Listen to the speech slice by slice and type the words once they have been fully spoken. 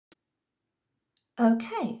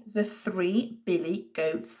Okay, the three billy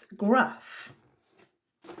goats Gruff.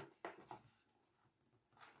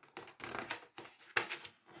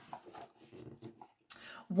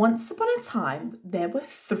 Once upon a time, there were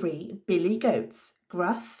three billy goats,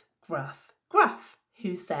 Gruff, Gruff, Gruff,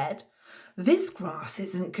 who said, "This grass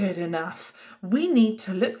isn't good enough. We need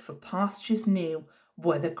to look for pastures new,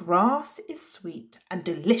 where the grass is sweet and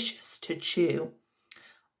delicious to chew."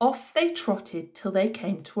 Off they trotted till they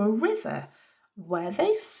came to a river, where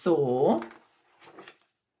they saw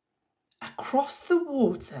across the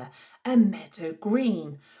water a meadow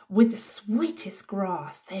green with the sweetest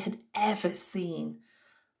grass they had ever seen.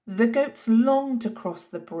 The goats longed to cross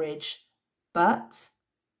the bridge, but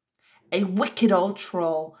a wicked old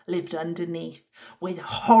troll lived underneath with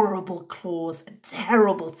horrible claws and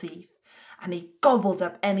terrible teeth, and he gobbled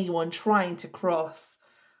up anyone trying to cross.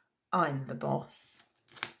 I'm the boss.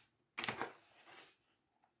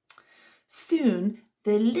 Soon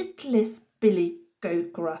the littlest billy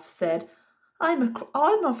goat Gruff said, I'm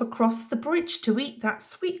off across the bridge to eat that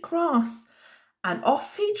sweet grass. And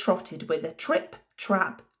off he trotted with a trip,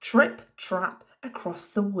 trap, across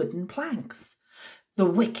the wooden planks. The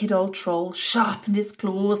wicked old troll sharpened his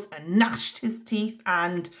claws and gnashed his teeth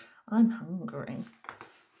and, I'm hungry.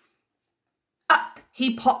 Up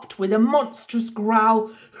he popped with a monstrous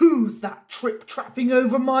growl. Who's that trip-trapping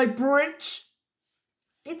over my bridge?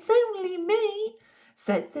 It's only me,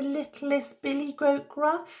 said the littlest billy goat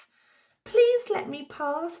Gruff. Please let me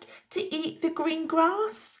past to eat the green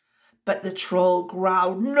grass. But the troll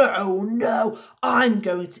growled, No, I'm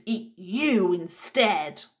going to eat you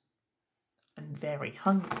instead. I'm very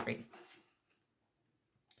hungry.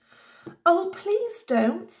 Oh, please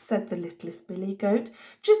don't, said the littlest billy goat.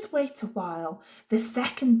 Just wait a while. The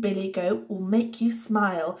second billy goat will make you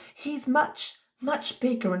smile. He's much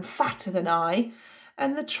bigger and fatter than I.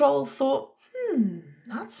 And the troll thought,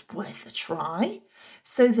 that's worth a try.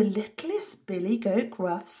 So the littlest billy goat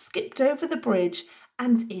Gruff skipped over the bridge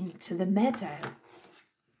and into the meadow.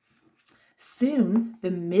 Soon the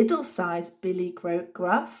middle-sized billy goat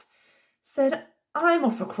Gruff said, I'm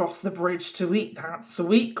off across the bridge to eat that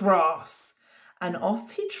sweet grass. And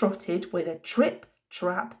off he trotted with a trip,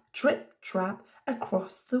 trap,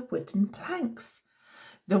 across the wooden planks.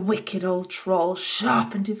 The wicked old troll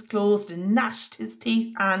sharpened his claws and gnashed his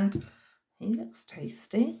teeth and, he looks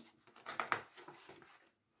tasty.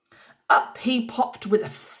 Up he popped with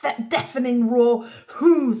a deafening roar.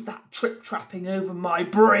 Who's that trip-trapping over my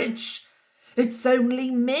bridge? It's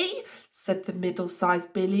only me, said the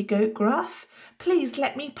middle-sized billy goat Gruff. Please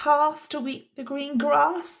let me pass to eat the green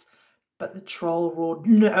grass. But the troll roared,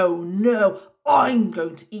 No, I'm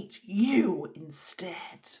going to eat you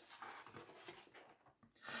instead.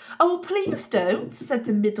 Oh, please don't, said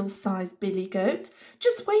the middle-sized billy goat.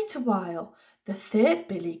 Just wait a while. The third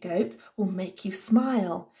billy goat will make you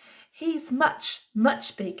smile. He's much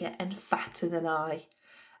bigger and fatter than I.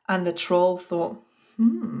 And the troll thought,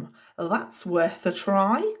 that's worth a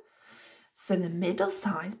try. So the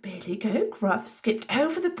middle-sized billy goat Gruff skipped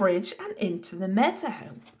over the bridge and into the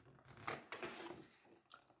meadow.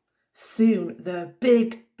 Soon the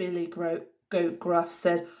big billy goat Gruff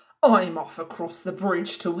said, I'm off across the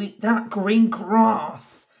bridge to eat that green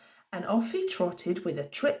grass. And off he trotted with a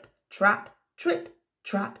trip, trap,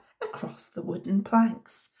 across the wooden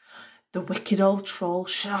planks. The wicked old troll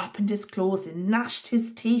sharpened his claws and gnashed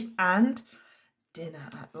his teeth and, dinner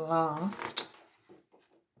at last.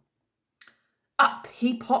 Up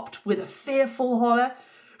he popped with a fearful holler.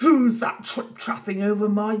 Who's that trip-trapping over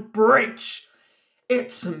my bridge?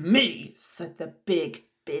 It's me, said the big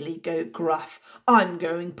billy goat Gruff. I'm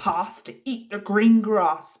going past to eat the green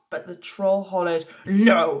grass. But the troll hollered,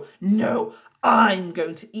 No, I'm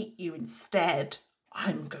going to eat you instead.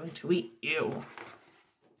 I'm going to eat you.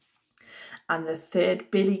 And the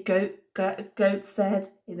third billy goat said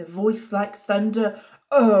in a voice like thunder,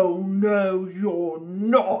 Oh, no, you're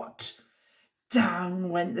not. Down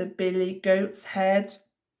went the billy goat's head,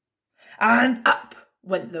 and up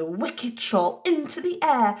went the wicked troll into the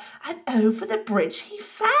air, and over the bridge he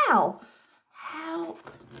fell. Help!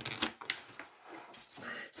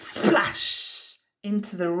 Splash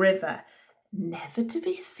into the river, never to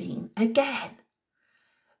be seen again.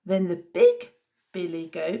 Then the big billy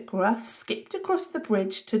goat Gruff skipped across the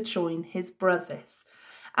bridge to join his brothers,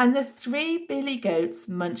 and the three billy goats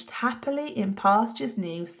munched happily in pastures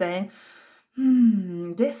new, saying,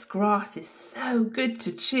 this grass is so good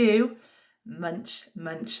to chew. Munch,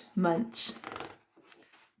 munch, munch.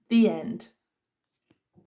 The end.